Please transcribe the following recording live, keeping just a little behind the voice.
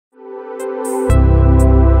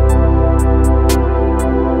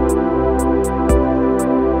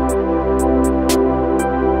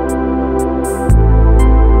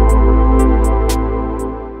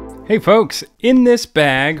Hey folks, in this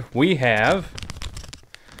bag we have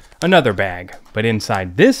another bag, but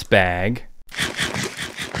inside this bag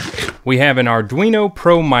we have an Arduino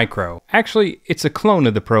Pro Micro. Actually, it's a clone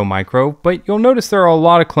of the Pro Micro, but you'll notice there are a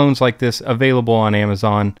lot of clones like this available on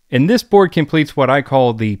Amazon, and this board completes what I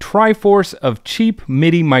call the Triforce of cheap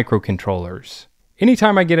MIDI microcontrollers.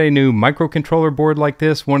 Anytime I get a new microcontroller board like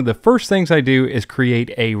this, one of the first things I do is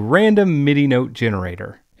create a random MIDI note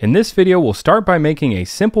generator. In this video, we'll start by making a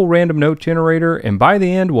simple random note generator, and by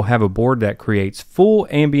the end, we'll have a board that creates full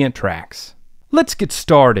ambient tracks. Let's get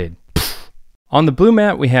started. On the blue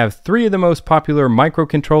mat, we have three of the most popular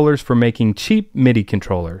microcontrollers for making cheap MIDI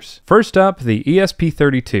controllers. First up, the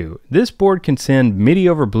ESP32. This board can send MIDI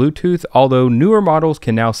over Bluetooth, although newer models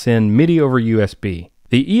can now send MIDI over USB.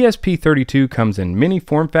 The ESP32 comes in many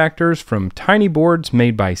form factors, from tiny boards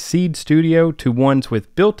made by Seed Studio to ones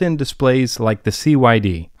with built-in displays like the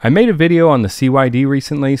CYD. I made a video on the CYD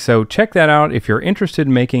recently, so check that out if you're interested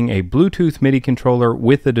in making a Bluetooth MIDI controller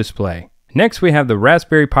with a display. Next, we have the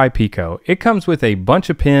Raspberry Pi Pico. It comes with a bunch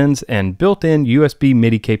of pins and built-in USB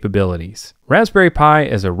MIDI capabilities. Raspberry Pi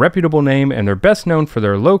is a reputable name, and they're best known for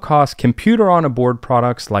their low-cost computer-on-a-board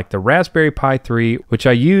products like the Raspberry Pi 3, which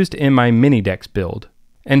I used in my Minidex build.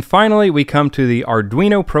 And finally, we come to the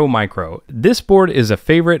Arduino Pro Micro. This board is a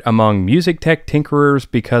favorite among music tech tinkerers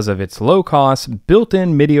because of its low cost,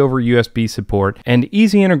 built-in MIDI over USB support, and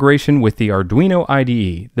easy integration with the Arduino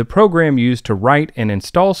IDE, the program used to write and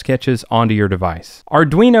install sketches onto your device.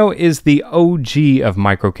 Arduino is the OG of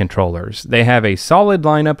microcontrollers. They have a solid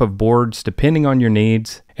lineup of boards depending on your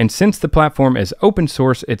needs, and since the platform is open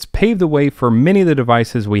source, it's paved the way for many of the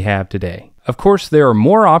devices we have today. Of course, there are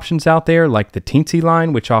more options out there like the Teensy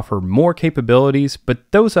line, which offer more capabilities,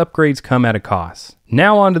 but those upgrades come at a cost.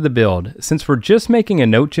 Now onto the build. Since we're just making a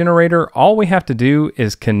note generator, all we have to do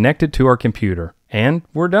is connect it to our computer, and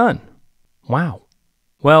we're done. Wow.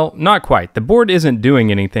 Well, not quite. The board isn't doing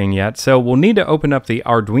anything yet, so we'll need to open up the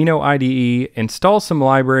Arduino IDE, install some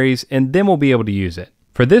libraries, and then we'll be able to use it.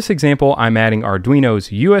 For this example, I'm adding Arduino's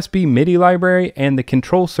USB MIDI library and the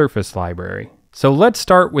Control Surface library. So let's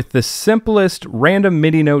start with the simplest random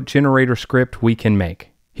MIDI note generator script we can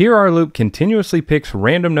make. Here our loop continuously picks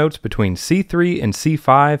random notes between C3 and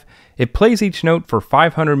C5. It plays each note for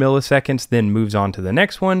 500 milliseconds, then moves on to the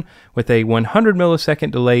next one with a 100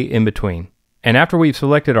 millisecond delay in between. And after we've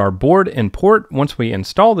selected our board and port, once we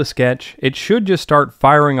install the sketch, it should just start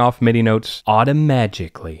firing off MIDI notes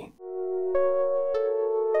automagically.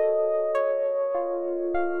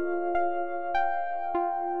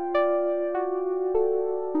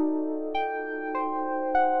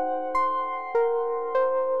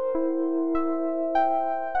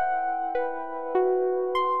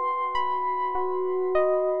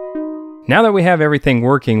 Now that we have everything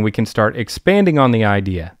working, we can start expanding on the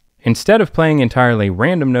idea. Instead of playing entirely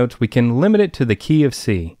random notes, we can limit it to the key of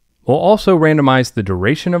C. We'll also randomize the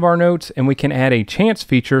duration of our notes, and we can add a chance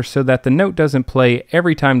feature so that the note doesn't play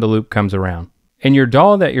every time the loop comes around. In your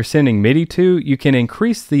DAW that you're sending MIDI to, you can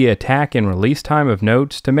increase the attack and release time of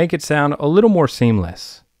notes to make it sound a little more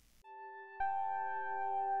seamless.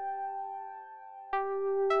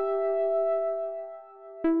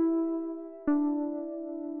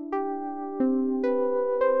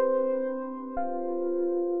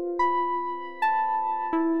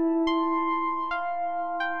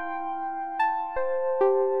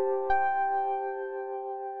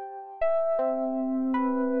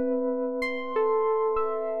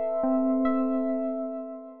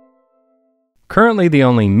 Currently, the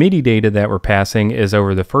only MIDI data that we're passing is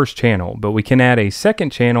over the first channel, but we can add a second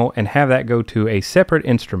channel and have that go to a separate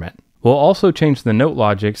instrument. We'll also change the note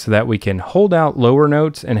logic so that we can hold out lower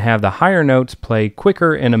notes and have the higher notes play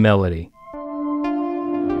quicker in a melody.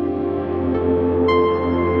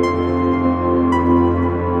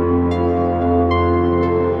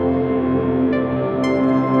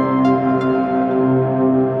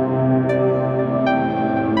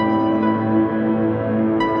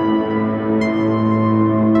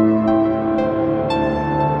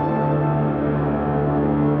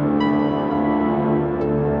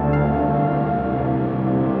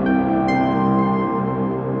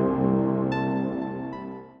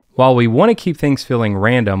 While we want to keep things feeling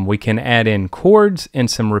random, we can add in chords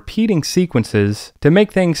and some repeating sequences to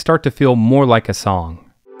make things start to feel more like a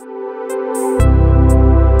song.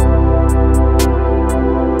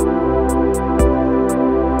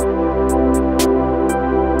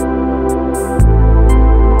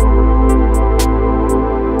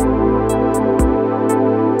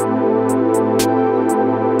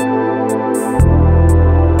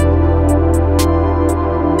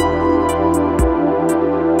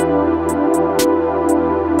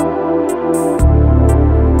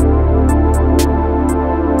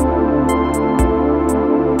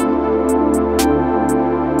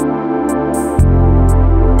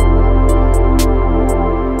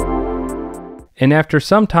 And after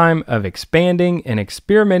some time of expanding and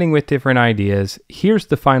experimenting with different ideas, here's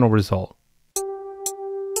the final result.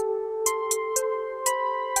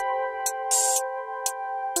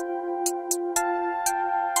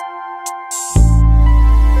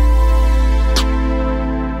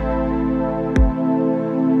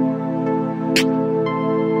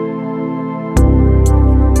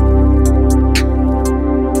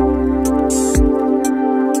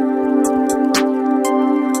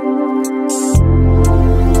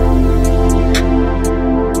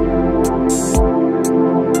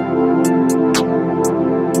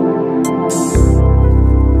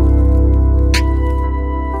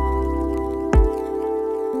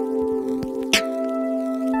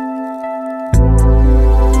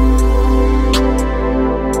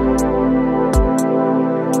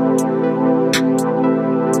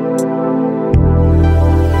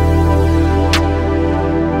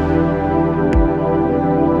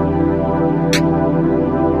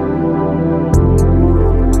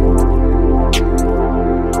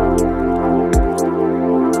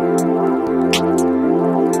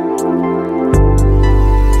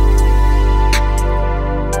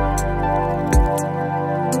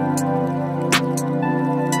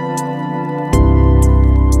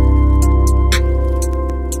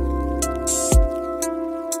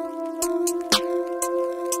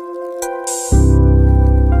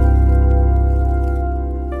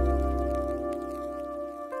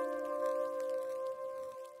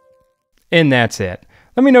 And that's it.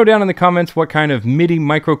 Let me know down in the comments what kind of MIDI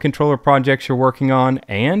microcontroller projects you're working on,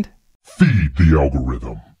 and feed the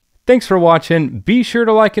algorithm. Thanks for watching. Be sure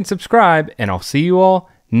to like and subscribe, and I'll see you all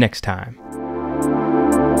next time.